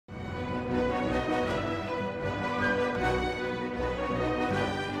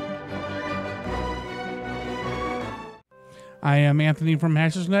I am Anthony from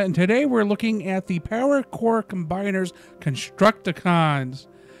HNE, and today we're looking at the Power Core Combiners Constructicons.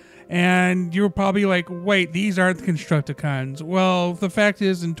 And you're probably like, wait, these aren't the Constructicons. Well, the fact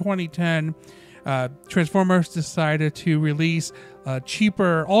is, in 2010, Transformers decided to release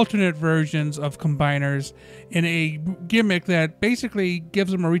cheaper alternate versions of combiners in a gimmick that basically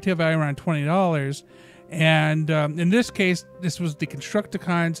gives them a retail value around $20. And in this case, this was the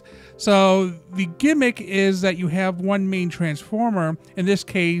Constructicons. So the gimmick is that you have one main transformer, in this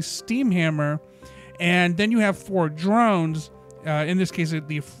case, Steamhammer, and then you have 4 drones. In this case,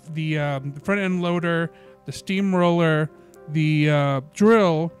 the front end loader, the steamroller, the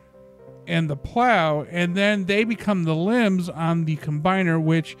drill, and the plow, and then they become the limbs on the combiner,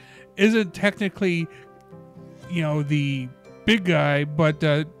 which isn't technically, the big guy, but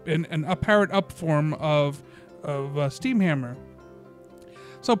an powered up form of Steamhammer.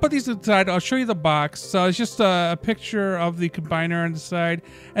 So put these aside. I'll show you the box. So it's just a picture of the combiner on the side,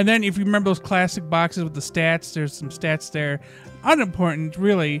 and then if you remember those classic boxes with the stats, there's some stats there, unimportant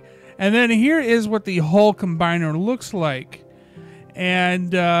really. And then here is what the whole combiner looks like,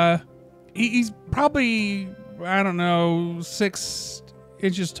 and he's probably, I don't know, 6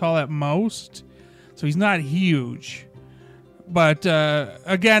 inches tall at most, so he's not huge. But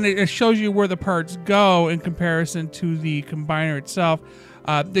again, it shows you where the parts go in comparison to the combiner itself.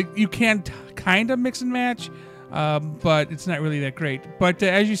 You can kind of mix and match, but it's not really that great. But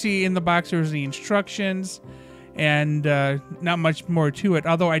as you see in the box, there's the instructions, and not much more to it,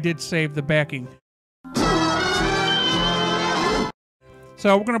 although I did save the backing.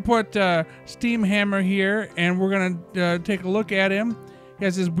 So we're going to put Steamhammer here, and we're going to take a look at him. He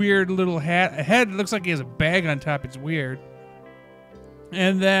has this weird little hat. A head looks like he has a bag on top. It's weird.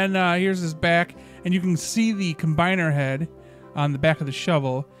 And then here's his back, and you can see the combiner head on the back of the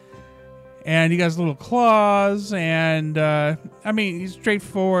shovel. And he has little claws, and I mean, he's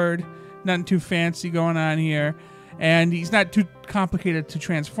straightforward, nothing too fancy going on here. And he's not too complicated to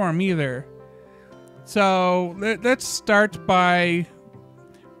transform either. So let's start by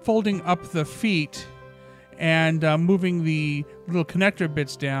folding up the feet and moving the little connector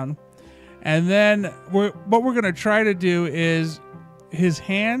bits down. And then what we're going to try to do is, his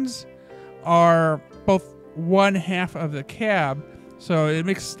hands are both one half of the cab, so it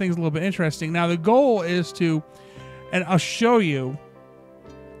makes things a little bit interesting. Now the goal is to, and I'll show you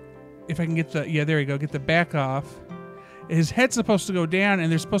if I can get the, yeah, there you go, get the back off. His head's supposed to go down, and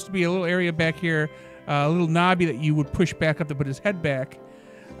there's supposed to be a little area back here, a little knobby that you would push back up to put his head back.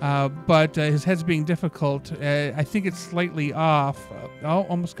 But his head's being difficult. I think it's slightly off. Oh,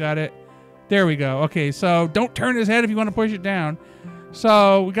 almost got it. There we go. Okay, so don't turn his head if you want to push it down.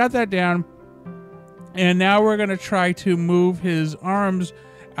 So we got that down, and now we're going to try to move his arms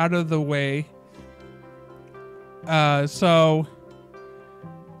out of the way. So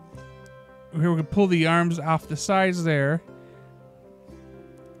here we're going to pull the arms off the sides there,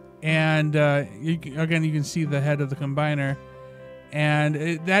 and again you can see the head of the combiner,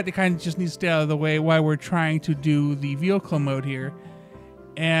 and that kind of just needs to stay out of the way while we're trying to do the vehicle mode here.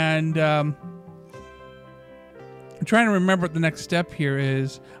 And I'm trying to remember what the next step here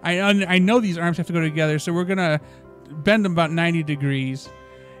is. I know these arms have to go together, so we're gonna bend them about 90 degrees.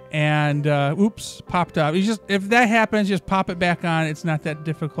 And oops, popped up. If that happens, just pop it back on. It's not that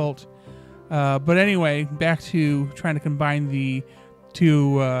difficult. But anyway, back to trying to combine the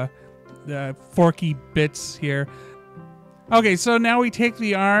two the forky bits here. Okay, so now we take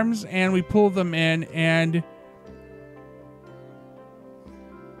the arms and we pull them in, and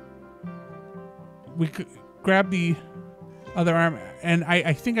we grab the other arm, and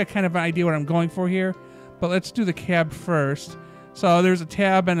I think I kind of have an idea what I'm going for here, but let's do the cab first. So there's a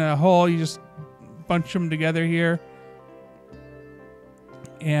tab and a hole. You just bunch them together here,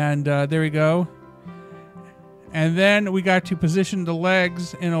 and there we go. And then we got to position the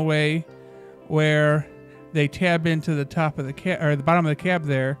legs in a way where they tab into the top of the cab, or the bottom of the cab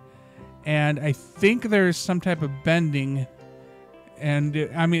there, and I think there's some type of bending. And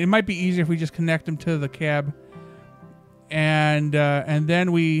I mean, it might be easier if we just connect them to the cab, and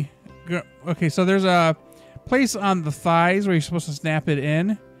then we go. Okay, so there's a place on the thighs where you're supposed to snap it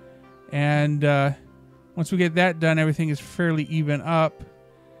in, and once we get that done, everything is fairly even up,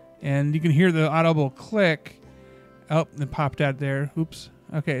 and you can hear the audible click. Oh, it popped out there. Oops.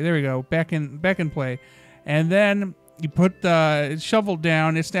 Okay, there we go. Back in play, and then you put the shovel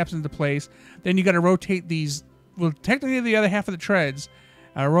down. It snaps into place. Then you got to rotate these. Well, technically the other half of the treads,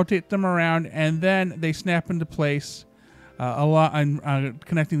 rotate them around, and then they snap into place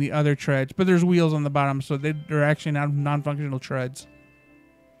connecting the other treads. But there's wheels on the bottom, so they're actually non-functional treads.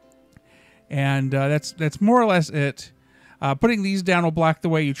 And that's more or less it. Putting these down will block the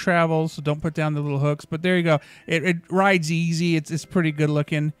way you travel, so don't put down the little hooks. But there you go. It rides easy. It's pretty good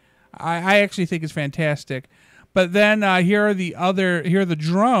looking. I actually think it's fantastic. But then here are the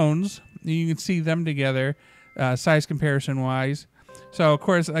drones. You can see them together, size comparison wise. So of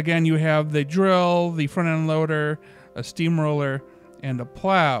course, again, you have the drill, the front end loader, a steamroller, and a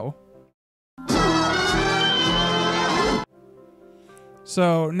plow.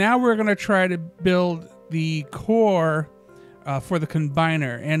 So now we're going to try to build the core for the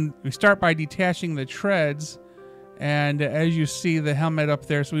combiner, and we start by detaching the treads. And as you see the helmet up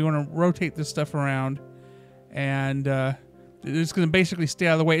there, so we want to rotate this stuff around, and it's going to basically stay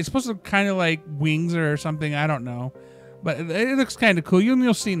out of the way. It's supposed to look kind of like wings or something, I don't know, but it looks kind of cool.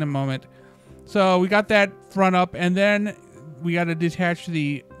 You'll see in a moment. So we got that front up, and then we got to detach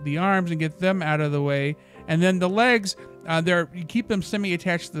the arms and get them out of the way, and then the legs. You keep them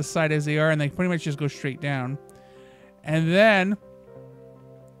semi-attached to the side as they are, and they pretty much just go straight down. And then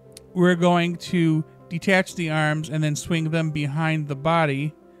we're going to detach the arms and then swing them behind the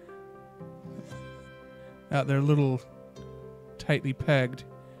body. They're a little tightly pegged.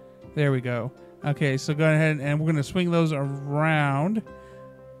 There we go. Okay, so go ahead and we're going to swing those around.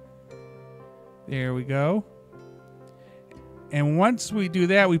 There we go. And once we do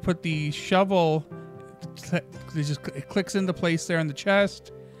that, we put the shovel. It clicks into place there in the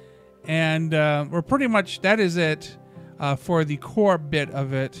chest, and we're pretty much, that is it for the core bit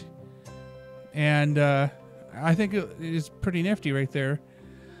of it. And I think it is pretty nifty right there.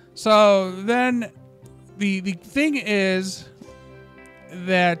 So then the thing is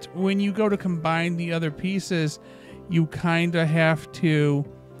that when you go to combine the other pieces, you kind of have to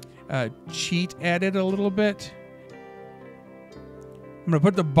cheat at it a little bit. I'm going to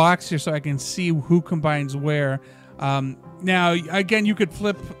put the box here so I can see who combines where. Now, again, you could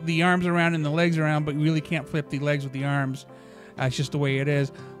flip the arms around and the legs around, but you really can't flip the legs with the arms. It's just the way it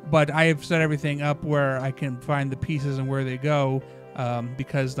is. But I have set everything up where I can find the pieces and where they go,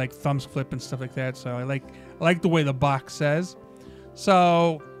 because like thumbs flip and stuff like that. So I like the way the box says.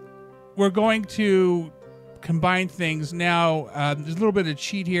 So we're going to combine things. Now, there's a little bit of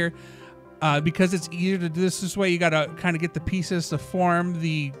cheat here. Because it's easier to do this way, you got to kind of get the pieces to form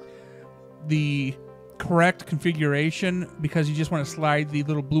the correct configuration, because you just want to slide the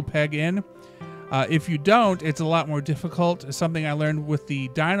little blue peg in. If you don't, it's a lot more difficult. It's something I learned with the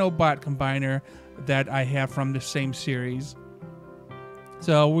Dinobot combiner that I have from the same series.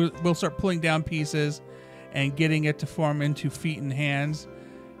 So we'll start pulling down pieces and getting it to form into feet and hands.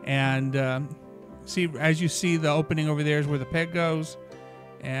 And see, as you see, the opening over there is where the peg goes.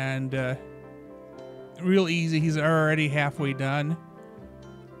 And real easy. He's already halfway done.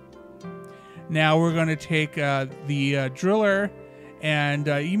 Now we're going to take the driller, and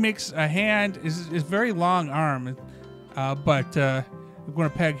he makes a hand. Is very long arm, but we're going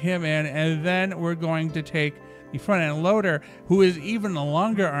to peg him in, and then we're going to take the front end loader, who is even a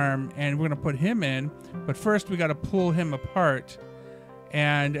longer arm, and we're going to put him in. But first, we got to pull him apart.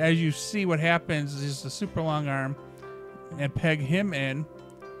 And as you see, what happens is just a super long arm, and peg him in.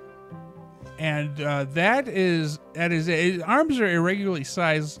 And that is it. His arms are irregularly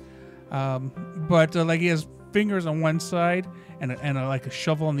sized, but like he has fingers on one side and like a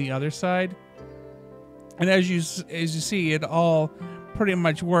shovel on the other side. And as you see, it all pretty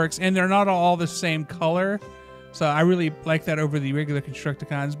much works. And they're not all the same color, so I really like that over the regular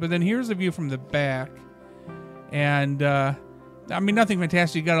Constructicons. But then here's a view from the back, and I mean, nothing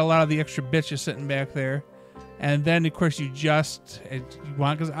fantastic. You got a lot of the extra bits just sitting back there. And then, of course, you just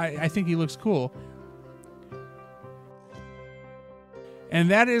want, because I think he looks cool. And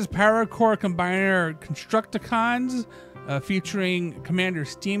that is Power Core Combiner Constructicons, featuring Commander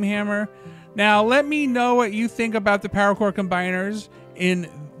Steamhammer. Now, let me know what you think about the Power Core Combiners in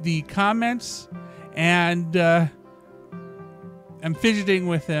the comments. And I'm fidgeting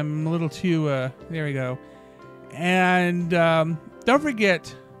with them. I'm a little too, there we go. And don't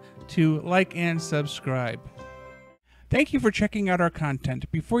forget to like and subscribe. Thank you for checking out our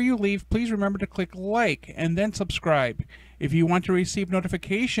content. Before you leave, please remember to click like and then subscribe. If you want to receive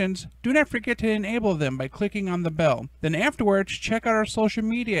notifications, do not forget to enable them by clicking on the bell. Then afterwards, check out our social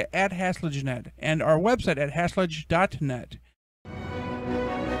media at HasledgeNet and our website at hasledge.net.